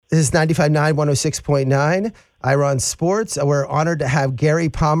This is 95.9, 106.9, Iron Sports. We're honored to have Gary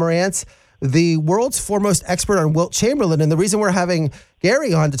Pomerantz, the world's foremost expert on Wilt Chamberlain. And the reason we're having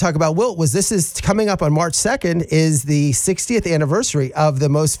Gary on to talk about Wilt was this is coming up on March 2nd is the 60th anniversary of the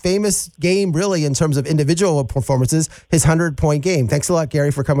most famous game, really, in terms of individual performances, his 100-point game. Thanks a lot,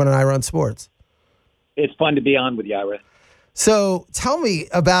 Gary, for coming on Iron Sports. It's fun to be on with you, Ira. So tell me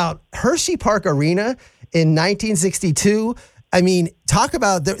about Hershey Park Arena in 1962. I mean, talk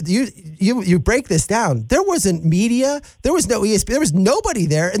about you break this down. There wasn't media. There was no ESPN. There was nobody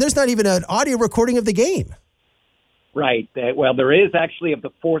there, and there's not even an audio recording of the game. Right. Well, there is actually of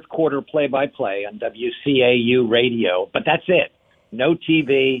the fourth quarter play-by-play on WCAU radio, but that's it. No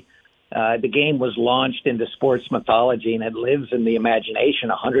TV. The game was launched into sports mythology, and it lives in the imagination.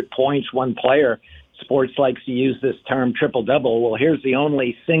 100 points, one player. Sports likes to use this term triple-double. Well, here's the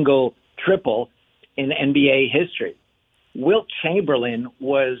only single triple in NBA history. Wilt Chamberlain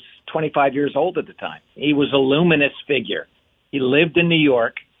was 25 years old at the time. He was a luminous figure. He lived in New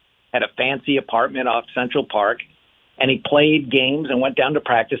York, had a fancy apartment off Central Park, and he played games and went down to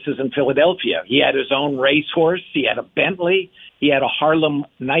practices in Philadelphia. He had his own racehorse. He had a Bentley. He had a Harlem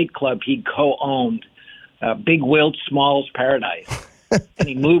nightclub he co-owned, Big Wilt Small's Paradise. And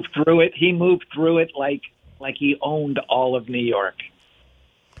he moved through it. He moved through it like he owned all of New York.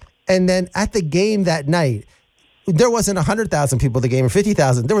 And then at the game that night, there wasn't 100,000 people at the game or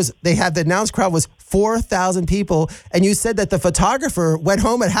 50,000. They had the announced crowd was 4,000 people, and you said that the photographer went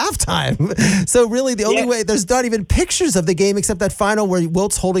home at halftime. So really, the only way there's not even pictures of the game except that final where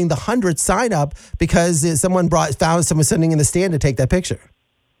Wilt's holding the 100 sign up because someone found someone sitting in the stand to take that picture.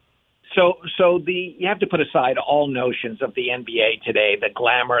 So you have to put aside all notions of the NBA today, the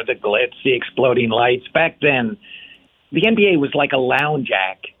glamour, the glitz, the exploding lights. Back then, the NBA was like a lounge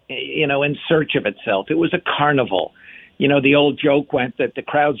act, in search of itself. It was a carnival. The old joke went that the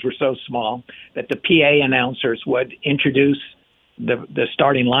crowds were so small that the PA announcers would introduce the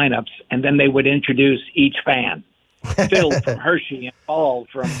starting lineups, and then they would introduce each fan. Phil from Hershey and Paul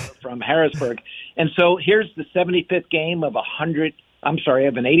from Harrisburg. And so here's the 75th game of an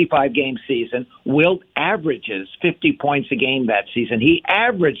 85-game season. Wilt averages 50 points a game that season. He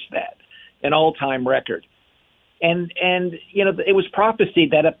averaged that, an all-time record. And it was prophesied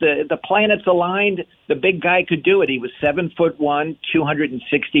that if the planets aligned, the big guy could do it. He was 7'1",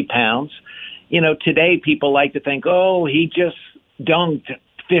 260 pounds. Today people like to think, he just dunked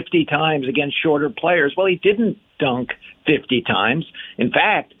 50 times against shorter players. Well, he didn't dunk 50 times. In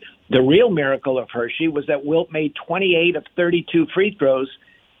fact, the real miracle of Hershey was that Wilt made 28 of 32 free throws,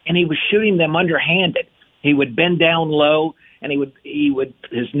 and he was shooting them underhanded. He would bend down low, and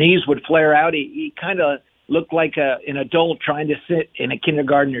his knees would flare out. He kind of looked like an adult trying to sit in a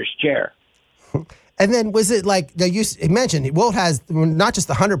kindergartner's chair. And then was it like you mentioned, Wilt has not just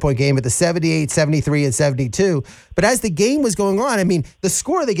the 100-point game, but the 78, 73, and 72. But as the game was going on, I mean, the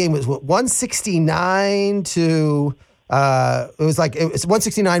score of the game was 169 to it was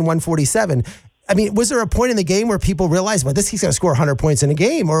 169, 147. I mean, was there a point in the game where people realized, well, he's going to score 100 points in a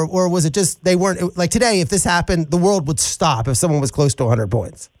game? Or was it just they weren't, like today, if this happened, the world would stop if someone was close to 100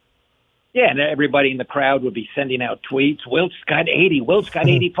 points? Yeah, and everybody in the crowd would be sending out tweets. Wilt's got 80, Wilt's got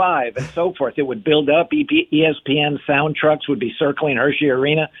 85, and so forth. It would build up. ESPN sound trucks would be circling Hershey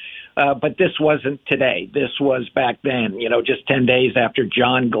Arena. But this wasn't today. This was back then, just 10 days after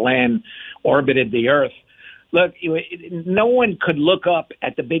John Glenn orbited the Earth. Look, no one could look up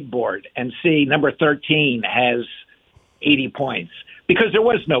at the big board and see number 13 has 80 points because there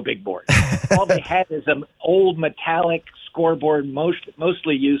was no big board. All they had is an old metallic scoreboard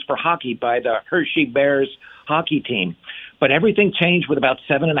mostly used for hockey by the Hershey Bears hockey team. But everything changed with about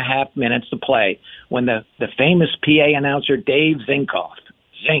 7.5 minutes to play when the famous PA announcer Dave Zinkoff,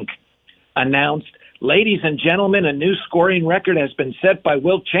 Zink, announced, "Ladies and gentlemen, a new scoring record has been set by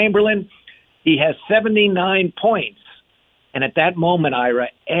Wilt Chamberlain. He has 79 points." And at that moment, Ira,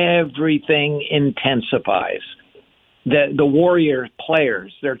 everything intensifies. The Warrior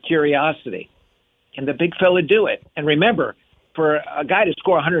players, their curiosity. Can the big fella do it? And remember, for a guy to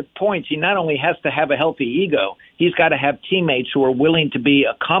score 100 points, he not only has to have a healthy ego, he's got to have teammates who are willing to be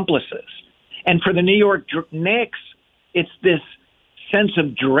accomplices. And for the New York Knicks, it's this sense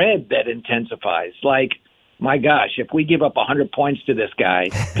of dread that intensifies. Like, my gosh, if we give up 100 points to this guy,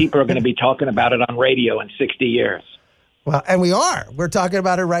 people are going to be talking about it on radio in 60 years. Well, and we are. We're talking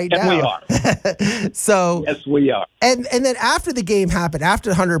about it right now. And we are. So yes, we are. And then after the game happened, after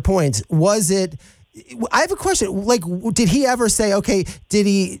 100 points, was it – I have a question. Like, did he ever say, okay,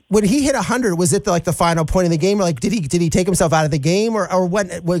 when he hit 100, was it the final point of the game? Or like, did he take himself out of the game or when,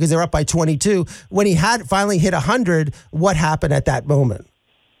 because they're up by 22, when he had finally hit 100, what happened at that moment?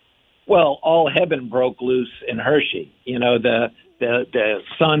 Well, all heaven broke loose in Hershey. You know, the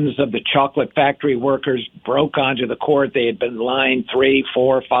sons of the chocolate factory workers broke onto the court. They had been lined 3,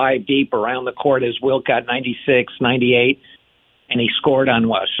 4, 5 deep around the court as Wilt got 96, 98, and he scored on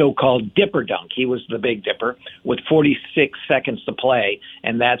a so-called dipper dunk. He was the Big Dipper with 46 seconds to play,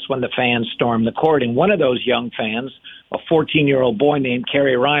 and that's when the fans stormed the court. And one of those young fans, a 14-year-old boy named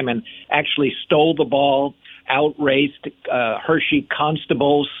Kerry Ryman, actually stole the ball, outraced Hershey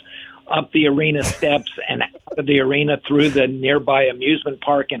constables up the arena steps and out of the arena through the nearby amusement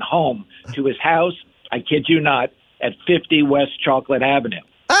park and home to his house, I kid you not, at 50 West Chocolate Avenue.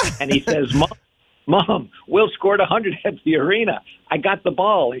 And he says, Mom, Will scored 100 at the arena. I got the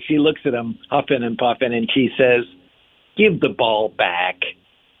ball. And she looks at him, huffing and puffing, and she says, give the ball back.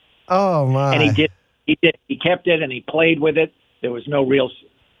 Oh, my. And he did. He kept it, and he played with it. There was no real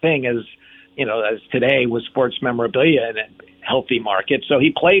thing as today with sports memorabilia in a healthy market. So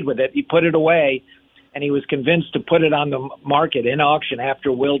he played with it. He put it away, and he was convinced to put it on the market in auction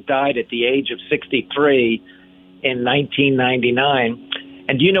after Wilt died at the age of 63 in 1999.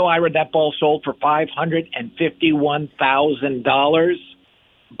 And do you know, Ira, that ball sold for $551,000?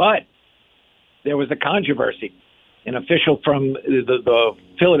 But there was a controversy. An official from the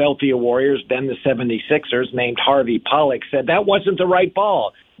Philadelphia Warriors, then the 76ers, named Harvey Pollack, said that wasn't the right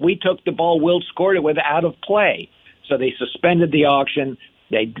ball. We took the ball Wilt scored it with out of play. So they suspended the auction.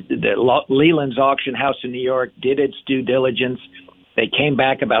 The Leland's Auction House in New York did its due diligence. They came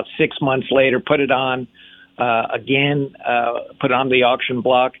back about 6 months later, put it on again, put it on the auction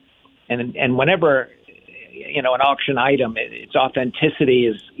block. And whenever, an auction item, its authenticity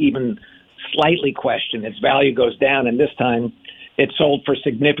is even slightly questioned, its value goes down. And this time it sold for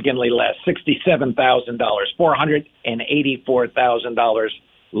significantly less, $67,000, $484,000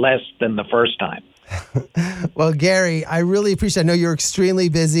 less than the first time. Well, Gary, I really appreciate it. I know you're extremely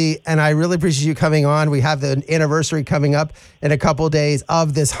busy, and I really appreciate you coming on. We have the anniversary coming up in a couple of days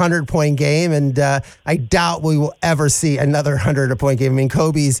of this 100-point game, and I doubt we will ever see another 100-point game. I mean,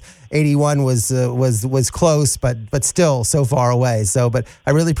 Kobe's 81 was close, but still so far away. But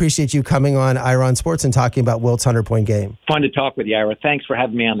I really appreciate you coming on Ira on Sports and talking about Wilt's 100-point game. Fun to talk with you, Ira. Thanks for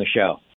having me on the show.